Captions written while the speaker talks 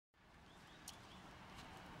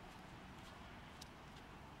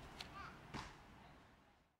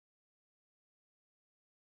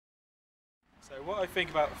So what I think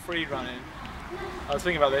about free running, I was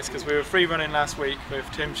thinking about this because we were free running last week with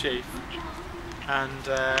Tim Shieff,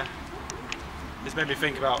 and it's made me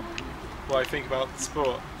think about what I think about the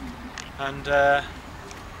sport. And I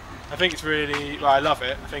think it's really, well, I love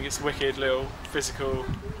it. I think it's a wicked little physical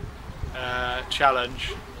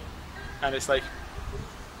challenge, and it's like,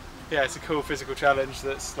 yeah, it's a cool physical challenge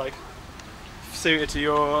that's like suited to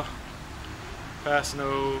your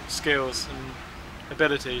personal skills and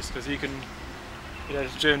abilities, because you can, you know,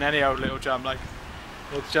 just doing any old little jump, like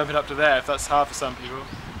jumping up to there, if that's hard for some people.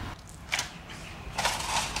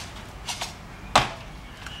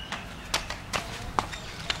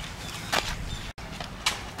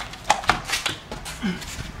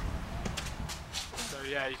 So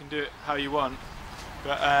yeah, you can do it how you want,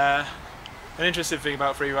 but an interesting thing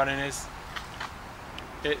about free running is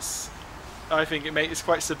I think it's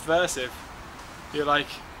quite subversive.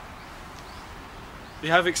 You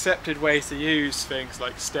have accepted ways to use things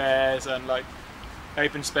like stairs and like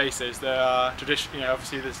open spaces. There are tradition, you know,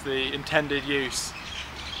 obviously there's the intended use.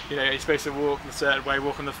 You know, you're supposed to walk a certain way,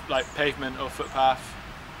 walk on the pavement or footpath.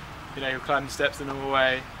 You know, you'll climb the steps the normal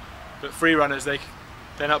way. But free runners, they're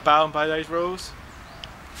not bound by those rules.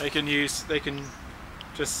 They can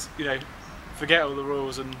just, you know, forget all the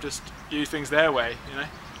rules and just use things their way. You know,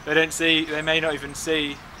 they may not even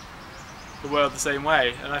see the world the same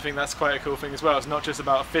way, and I think that's quite a cool thing as well. It's not just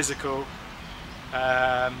about physical,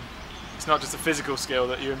 it's not just a physical skill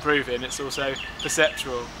that you improve in, it's also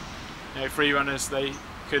perceptual. You know, free runners, they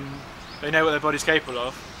know what their body's capable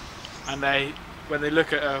of, and when they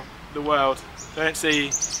look at the world, they don't see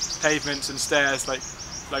pavements and stairs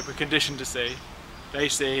like we're conditioned to see. They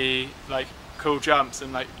see like cool jumps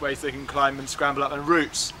and like ways they can climb and scramble up, and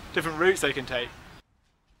routes, different routes they can take.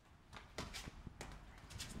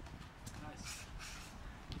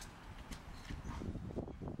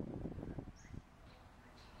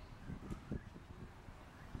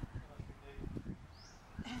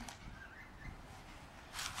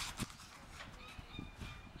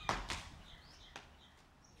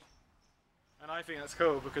 I think that's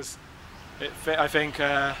cool because I think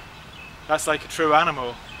that's like a true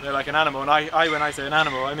animal. They're like an animal, and when I say an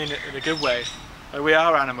animal, I mean it in a good way. Like, we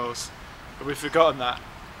are animals, but we've forgotten that,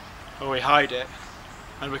 or we hide it,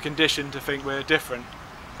 and we're conditioned to think we're different.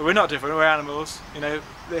 But we're not different. We're animals. You know,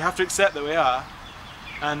 they have to accept that we are.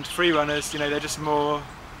 And free runners, you know, they're just more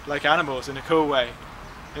like animals in a cool way.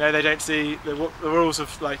 You know, they don't see the rules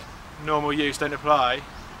of like normal use don't apply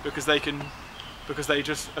because they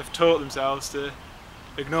just have taught themselves to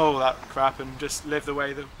ignore all that crap and just live the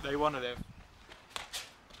way that they want to live.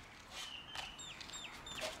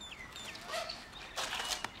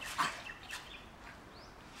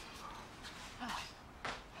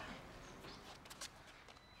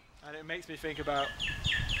 And it makes me think about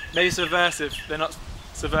maybe subversive. They're not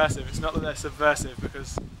subversive. It's not that they're subversive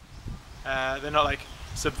because they're not like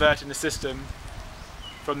subverting the system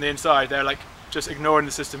from the inside. They're like just ignoring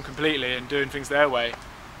the system completely and doing things their way.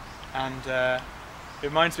 And it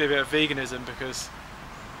reminds me a bit of veganism because,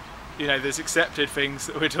 you know, there's accepted things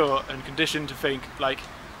that we're taught and conditioned to think like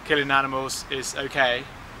killing animals is okay,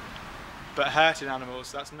 but hurting animals,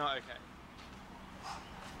 that's not okay.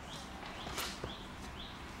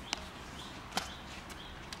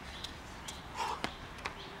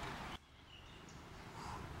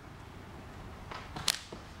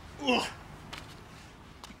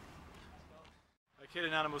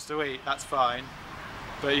 Killing animals to eat, that's fine,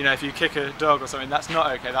 but you know, if you kick a dog or something, that's not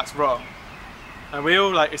okay, that's wrong. And we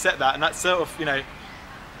all like accept that, and that's sort of, you know,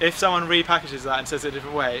 if someone repackages that and says it a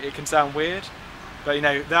different way, it can sound weird, but you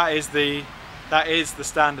know, that is the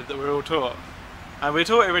standard that we're all taught, and we're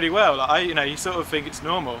taught it really well. Like, you know, you sort of think it's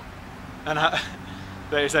normal, and that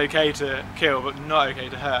it's okay to kill, but not okay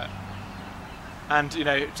to hurt. And you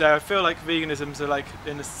know, so I feel like veganisms are like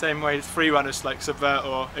in the same way as free runners like subvert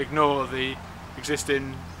or ignore the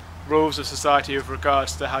existing rules of society with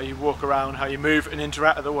regards to how you walk around, how you move and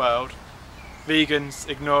interact with the world. Vegans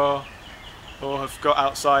ignore or have got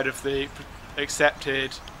outside of the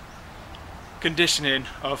accepted conditioning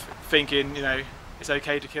of thinking, you know, it's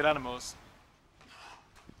okay to kill animals.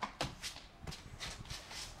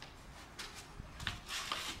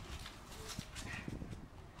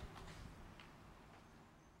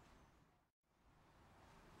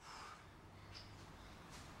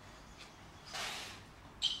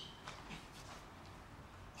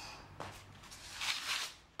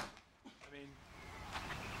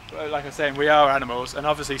 Like I was saying, we are animals, and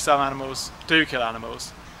obviously some animals do kill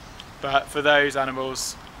animals, but for those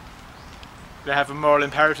animals they have a moral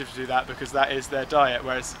imperative to do that because that is their diet,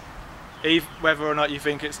 whereas whether or not you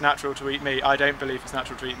think it's natural to eat meat, I don't believe it's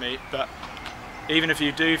natural to eat meat, but even if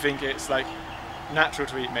you do think it's like natural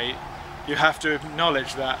to eat meat, you have to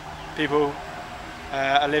acknowledge that people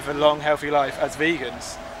live a long, healthy life as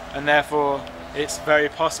vegans, and therefore it's very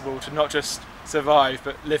possible to not just survive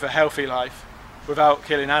but live a healthy life without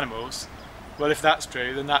killing animals. Well, if that's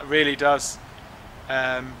true, then that really does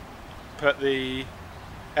put the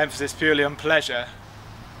emphasis purely on pleasure.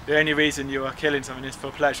 The only reason you are killing something is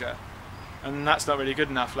for pleasure, and that's not really good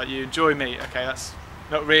enough. Like, you enjoy meat, okay, that's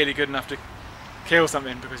not really good enough to kill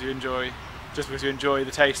something because you enjoy, just because you enjoy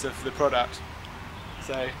the taste of the product.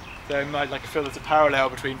 So there might, like, I feel there's a parallel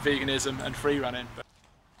between veganism and free running. But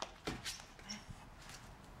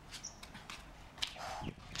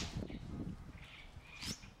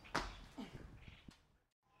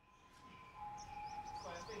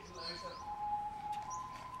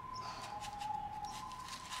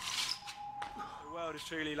the world is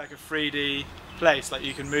truly like a 3D place, like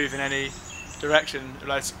you can move in any direction,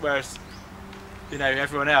 whereas, you know,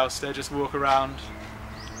 everyone else, they just walk around,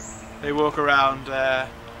 you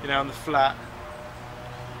know, on the flat.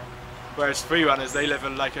 Whereas free runners, they live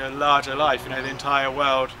like a larger life, you know, the entire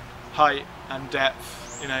world, height and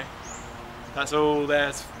depth, you know, that's all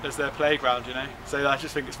theirs as their playground, you know. So I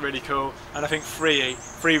just think it's really cool, and I think free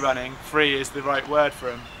running is the right word for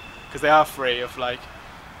them, because they are free of, like,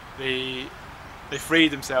 they free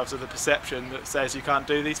themselves of the perception that says you can't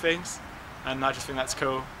do these things, and I just think that's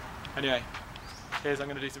cool. Anyway, I'm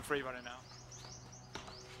going to do some free running now.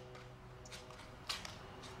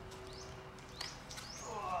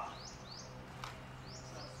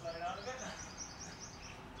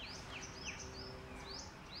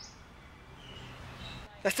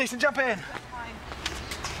 Let's do some jumping!